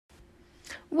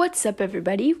What's up,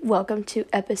 everybody? Welcome to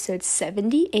episode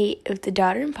 78 of the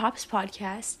Daughter and Pops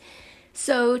podcast.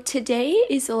 So today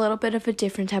is a little bit of a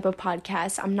different type of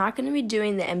podcast. I'm not going to be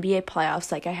doing the NBA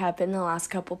playoffs like I have been the last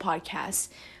couple podcasts.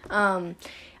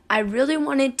 I really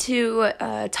wanted to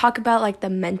talk about like the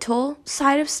mental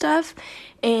side of stuff.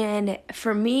 And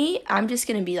for me, I'm just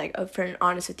going to be like upfront and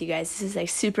honest with you guys. This is like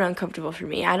super uncomfortable for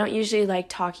me. I don't usually like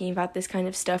talking about this kind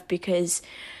of stuff because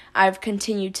I've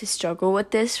continued to struggle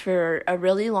with this for a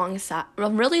really long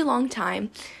time.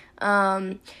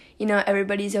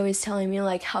 Everybody's always telling me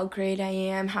like how great I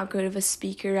am, how good of a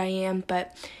speaker I am,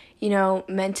 but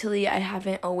mentally I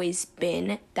haven't always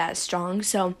been that strong.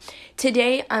 So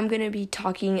today I'm going to be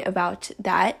talking about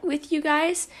that with you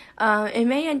guys. It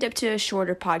may end up to a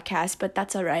shorter podcast, but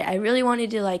that's all right. I really wanted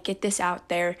to like get this out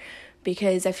there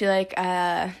because I feel like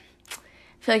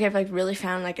I've like really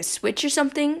found like a switch or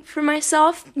something for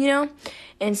myself,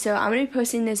 and so I'm going to be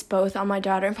posting this both on my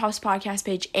Daughter and Pops podcast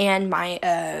page and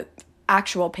my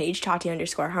actual page,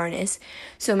 Tati_Harness,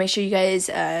 so make sure you guys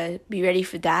be ready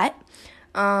for that.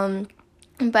 But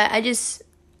I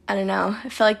don't know, I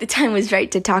felt like the time was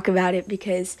right to talk about it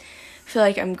because I feel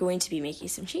like I'm going to be making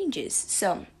some changes,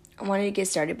 so I wanted to get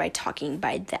started by talking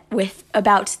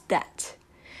about that.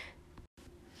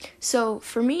 So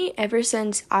for me, ever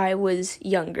since I was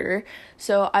younger,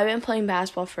 so I've been playing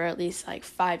basketball for at least like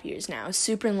 5 years now, a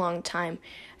super long time.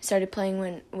 I started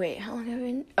playing how long have I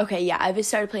been? Okay, yeah, I've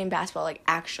started playing basketball like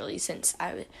actually since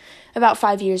about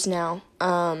 5 years now.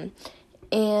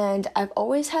 And I've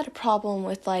always had a problem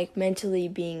with like mentally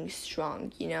being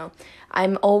strong,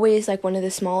 I'm always like one of the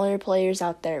smaller players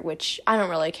out there, which I don't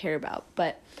really care about,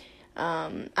 but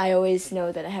I always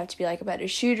know that I have to be like a better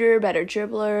shooter, better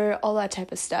dribbler, all that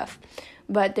type of stuff.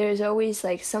 But there's always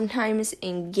like sometimes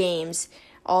in games,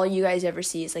 all you guys ever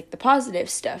see is like the positive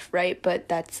stuff, right? But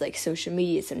that's like social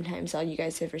media sometimes. All you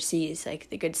guys ever see is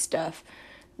like the good stuff,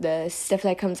 the stuff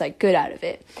that comes like good out of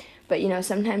it. But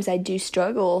sometimes I do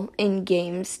struggle in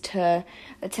games to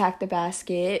attack the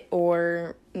basket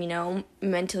or,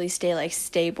 mentally stay like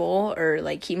stable or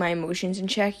like keep my emotions in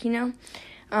check,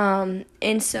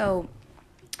 And so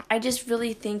I just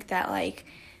really think that like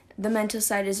the mental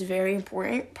side is a very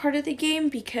important part of the game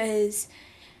because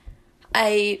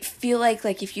I feel like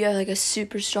if you have like a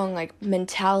super strong like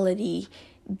mentality,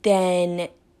 then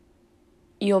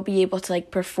you'll be able to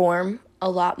like perform a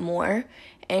lot more.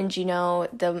 And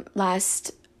the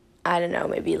last,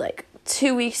 maybe like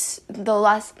 2 weeks,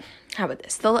 the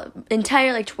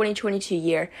entire like 2022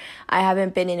 year, I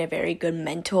haven't been in a very good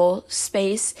mental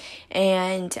space,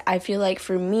 and I feel like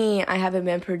for me, I haven't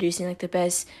been producing like the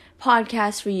best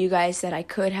podcast for you guys that I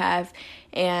could have,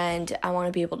 and I want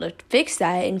to be able to fix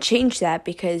that and change that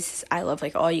because I love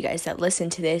like all you guys that listen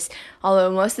to this,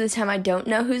 although most of the time I don't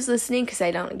know who's listening because I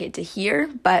don't get to hear,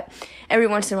 but every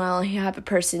once in a while you have a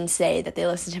person say that they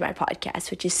listen to my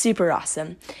podcast, which is super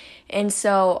awesome. And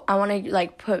so I want to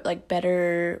like put like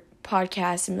better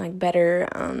podcasts and like better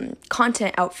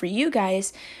content out for you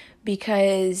guys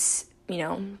because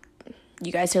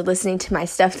you guys are listening to my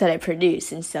stuff that I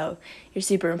produce, and so you're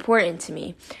super important to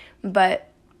me. But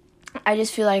I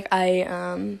just feel like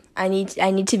I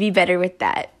need to be better with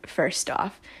that first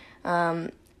off.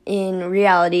 In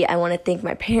reality, I want to thank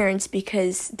my parents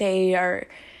because they are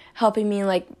helping me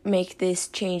like make this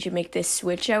change and make this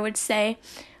switch, I would say.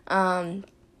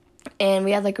 And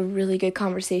we had like a really good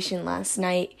conversation last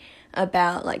night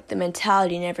about like the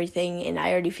mentality and everything, and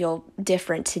I already feel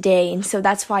different today. And so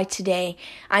that's why today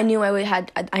I knew I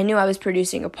was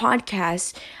producing a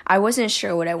podcast. I wasn't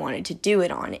sure what I wanted to do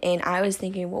it on, and I was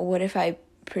thinking, well, what if I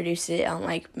produce it on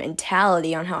like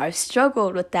mentality, on how I've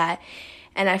struggled with that.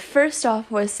 And I first off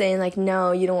was saying like,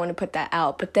 no, you don't want to put that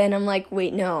out, but then I'm like,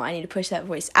 wait, no, I need to push that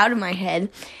voice out of my head,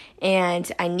 and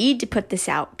I need to put this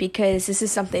out because this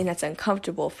is something that's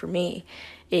uncomfortable for me,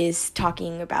 is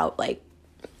talking about like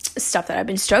stuff that I've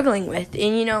been struggling with.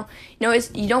 And you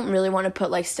don't really want to put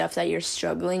like stuff that you're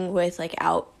struggling with like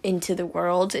out into the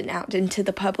world and out into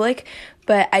the public,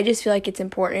 but I just feel like it's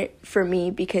important for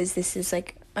me because this is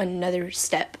like another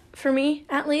step for me,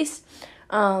 at least.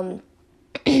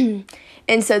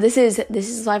 And so this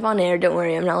is live on air, don't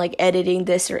worry, I'm not like editing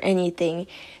this or anything,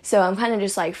 so I'm kind of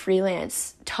just like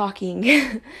freelance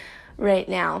talking right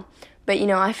now. But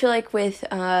I feel like with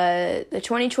the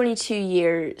 2022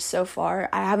 year so far,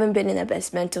 I haven't been in the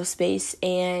best mental space,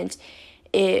 and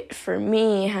it for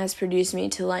me has forced me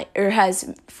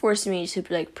to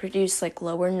like produce like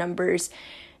lower numbers,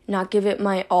 not give it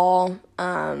my all,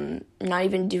 not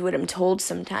even do what I'm told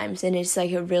sometimes. And it's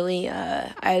like a really,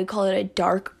 I would call it a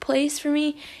dark place for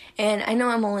me. And I know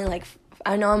I'm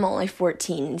only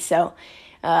 14, so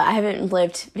I haven't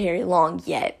lived very long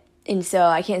yet. And so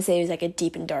I can't say it was like a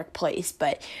deep and dark place,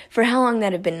 but for how long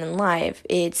that I've been alive,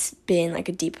 it's been like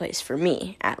a deep place for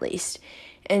me, at least.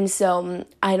 And so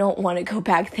I don't want to go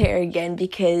back there again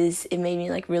because it made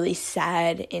me like really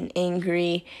sad and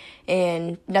angry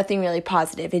and nothing really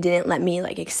positive. It didn't let me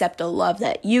like accept the love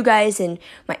that you guys and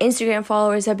my Instagram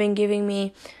followers have been giving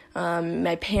me,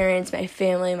 my parents, my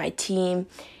family, my team.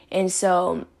 And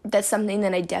so that's something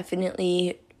that I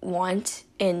definitely want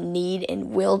and need and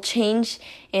will change,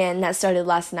 and that started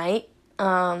last night.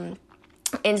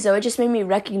 And so it just made me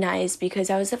recognize, because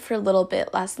I was up for a little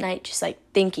bit last night just like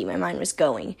thinking, my mind was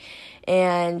going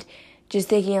and just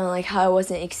thinking on like how I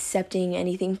wasn't accepting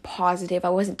anything positive. I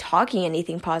wasn't talking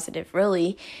anything positive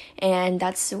really, and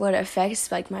that's what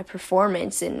affects like my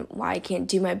performance and why I can't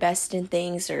do my best in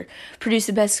things or produce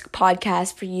the best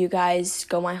podcast for you guys,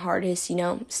 go my hardest,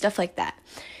 stuff like that.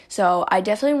 So I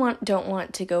definitely don't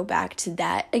want to go back to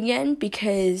that again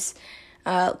because,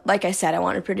 like I said, I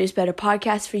want to produce better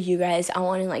podcasts for you guys. I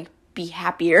want to like be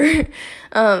happier.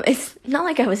 It's not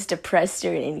like I was depressed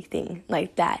or anything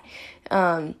like that.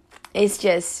 It's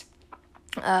just,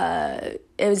 it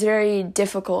was a very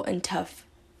difficult and tough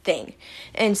thing.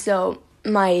 And so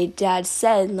my dad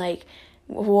said, like,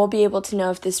 we'll be able to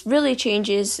know if this really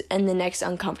changes in the next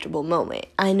uncomfortable moment.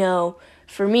 I know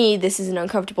for me, this is an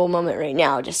uncomfortable moment right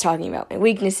now, just talking about my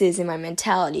weaknesses and my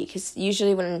mentality, because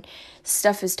usually when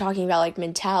stuff is talking about like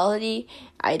mentality,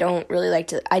 I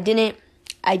didn't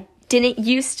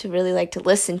used to really like to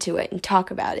listen to it and talk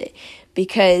about it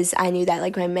because I knew that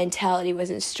like my mentality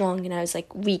wasn't strong and I was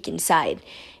like weak inside.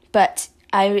 But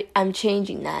I'm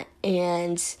changing that,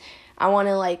 and I want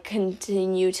to like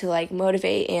continue to like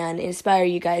motivate and inspire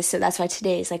you guys. So that's why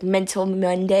today is like Mental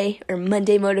Monday or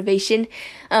Monday Motivation.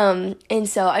 And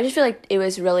so I just feel like it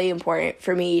was really important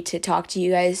for me to talk to you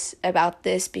guys about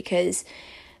this because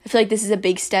I feel like this is a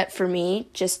big step for me,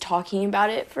 just talking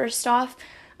about it first off.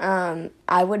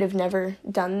 I would have never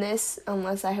done this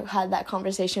unless I had that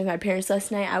conversation with my parents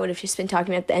last night. I would have just been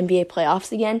talking about the NBA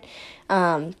playoffs again,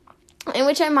 and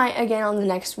which I might again on the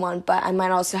next one, but I'm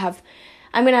going to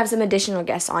have some additional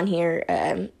guests on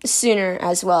here sooner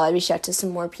as well. I reached out to some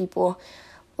more people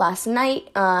last night,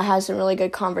 had some really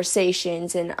good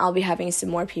conversations, and I'll be having some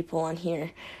more people on here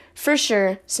for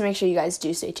sure, so make sure you guys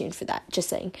do stay tuned for that, just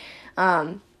saying.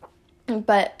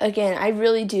 But again, I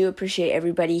really do appreciate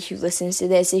everybody who listens to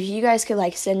this. If you guys could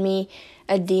like send me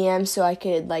a DM so I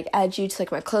could like add you to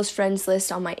like my close friends list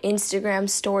on my Instagram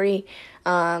story,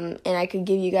 and I could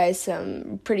give you guys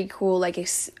some pretty cool like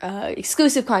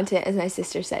exclusive content, as my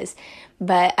sister says.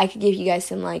 But I could give you guys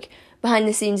some like behind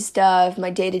the scenes stuff, my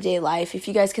day-to-day life. If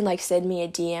you guys can like send me a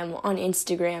DM on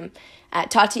Instagram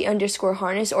at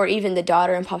Tati_Harness, or even the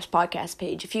Daughter and Pops podcast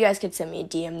page. If you guys could send me a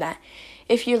DM that,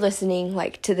 if you're listening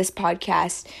like to this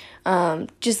podcast,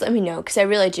 just let me know, because I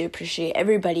really do appreciate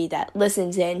everybody that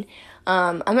listens in.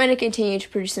 I'm going to continue to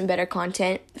produce some better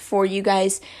content for you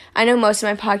guys. I know most of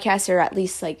my podcasts are at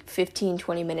least like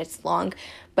 15-20 minutes long,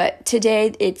 but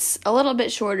today it's a little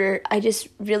bit shorter. I just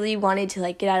really wanted to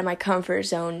like get out of my comfort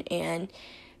zone and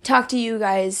talk to you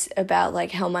guys about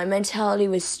like how my mentality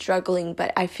was struggling.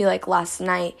 But I feel like last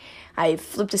night I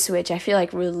flipped a switch. I feel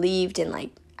like relieved and like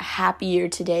happier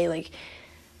today. Like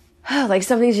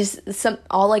something's just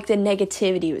all like the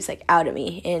negativity was like out of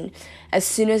me, and as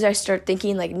soon as I start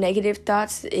thinking like negative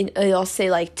thoughts, I'll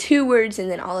say like 2 words, and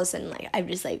then all of a sudden like I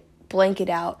just like blank it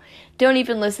out, don't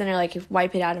even listen, or like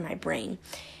wipe it out of my brain.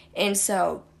 And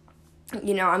so I'm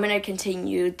going to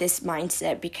continue this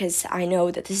mindset because I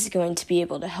know that this is going to be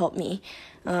able to help me.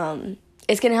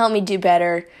 It's going to help me do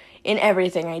better in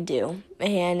everything I do,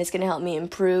 and it's going to help me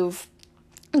improve,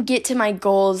 get to my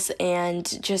goals,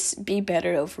 and just be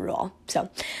better overall. So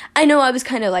I know I was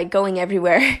kind of like going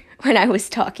everywhere when I was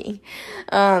talking.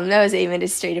 That was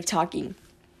administrative talking,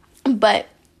 but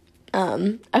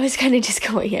I was kind of just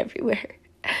going everywhere.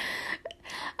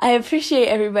 I appreciate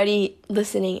everybody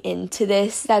listening into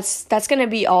this. That's going to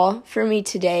be all for me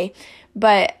today,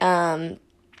 but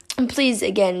please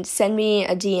again send me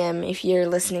a DM if you're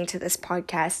listening to this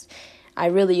podcast. I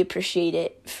really appreciate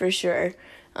it for sure.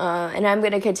 And I'm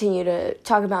going to continue to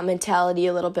talk about mentality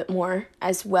a little bit more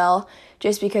as well,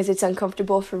 just because it's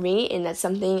uncomfortable for me, and that's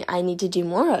something I need to do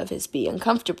more of, is be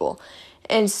uncomfortable.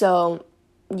 And so,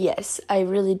 yes, I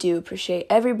really do appreciate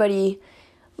everybody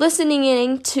listening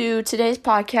in to today's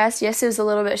podcast. Yes, it was a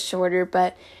little bit shorter,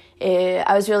 but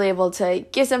I was really able to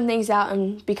get some things out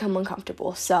and become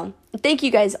uncomfortable. So thank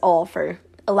you guys all for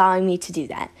allowing me to do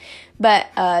that. But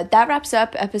that wraps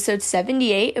up episode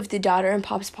 78 of the Daughter and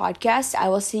Pops podcast. I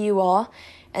will see you all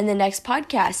in the next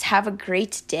podcast. Have a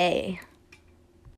great day.